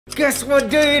Guess what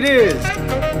day it is?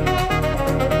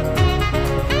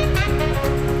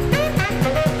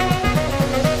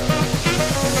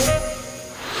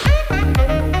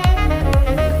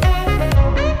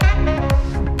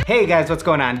 Hey guys, what's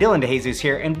going on? Dillon DeJesus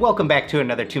here, and welcome back to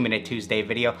another 2-Minute Tuesday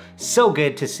video. So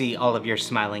good to see all of your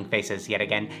smiling faces yet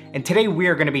again. And today we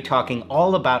are going to be talking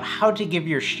all about how to give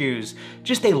your shoes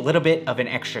just a little bit of an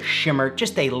extra shimmer,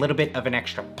 just a little bit of an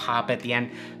extra pop at the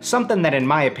end. Something that, in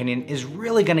my opinion, is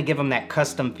really going to give them that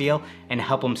custom feel and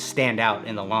help them stand out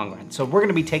in the long run. So we're going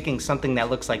to be taking something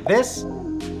that looks like this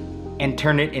and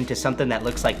turn it into something that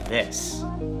looks like this.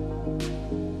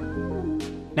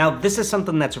 Now, this is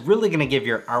something that's really gonna give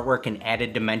your artwork an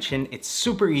added dimension. It's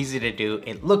super easy to do,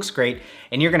 it looks great,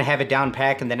 and you're gonna have it down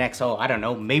pat in the next, I don't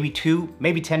know, maybe 2,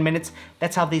 maybe 10 minutes.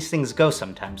 That's how these things go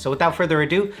sometimes. So without further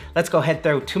ado, let's go ahead,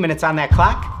 throw 2 minutes on that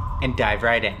clock, and dive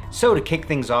right in. So to kick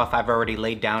things off, I've already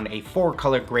laid down a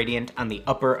 4-color gradient on the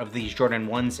upper of these Jordan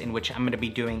 1s, in which I'm gonna be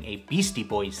doing a Beastie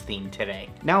Boys theme today.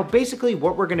 Now, basically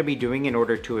what we're gonna be doing in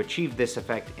order to achieve this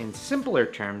effect in simpler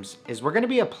terms is we're gonna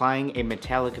be applying a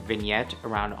metallic vignette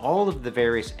around all of the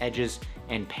various edges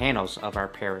and panels of our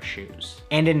pair of shoes.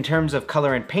 And in terms of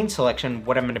color and paint selection,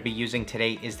 what I'm gonna be using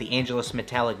today is the Angelus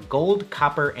Metallic Gold,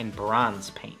 Copper, and Bronze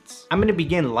paints. I'm gonna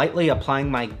begin lightly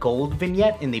applying my gold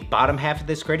vignette in the bottom half of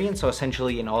this gradient, so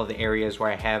essentially in all of the areas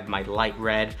where I have my light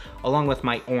red, along with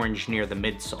my orange near the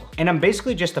midsole. And I'm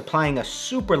basically just applying a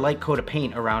super light coat of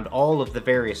paint around all of the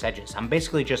various edges. I'm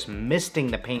basically just misting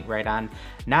the paint right on,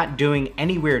 not doing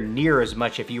anywhere near as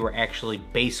much if you were actually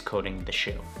base coating the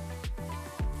shoe.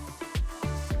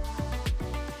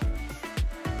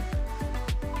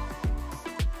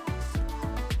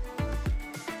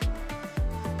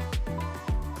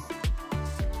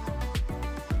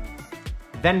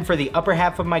 Then for the upper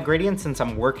half of my gradient, since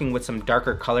I'm working with some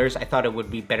darker colors, I thought it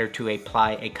would be better to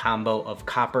apply a combo of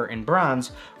copper and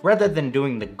bronze rather than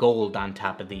doing the gold on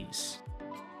top of these.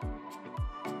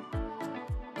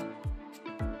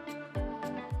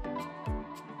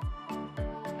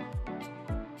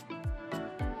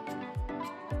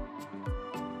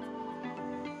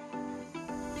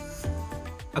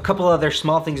 A couple other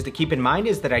small things to keep in mind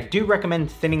is that I do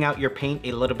recommend thinning out your paint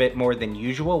a little bit more than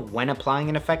usual when applying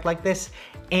an effect like this,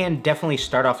 and definitely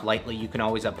start off lightly. You can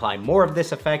always apply more of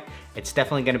this effect. It's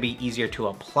definitely gonna be easier to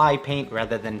apply paint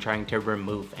rather than trying to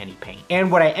remove any paint.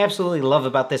 And what I absolutely love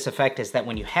about this effect is that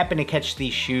when you happen to catch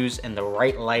these shoes in the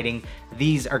right lighting,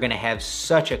 these are gonna have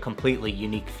such a completely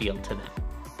unique feel to them.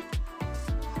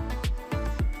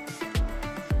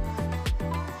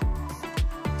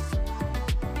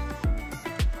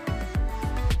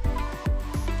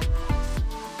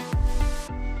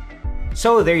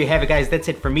 So there you have it, guys. That's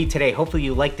it for me today. Hopefully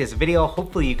you liked this video.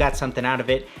 Hopefully you got something out of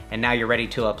it, and now you're ready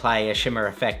to apply a shimmer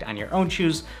effect on your own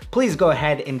shoes. Please go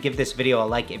ahead and give this video a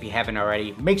like if you haven't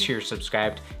already. Make sure you're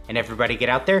subscribed, and everybody get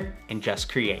out there and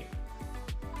just create.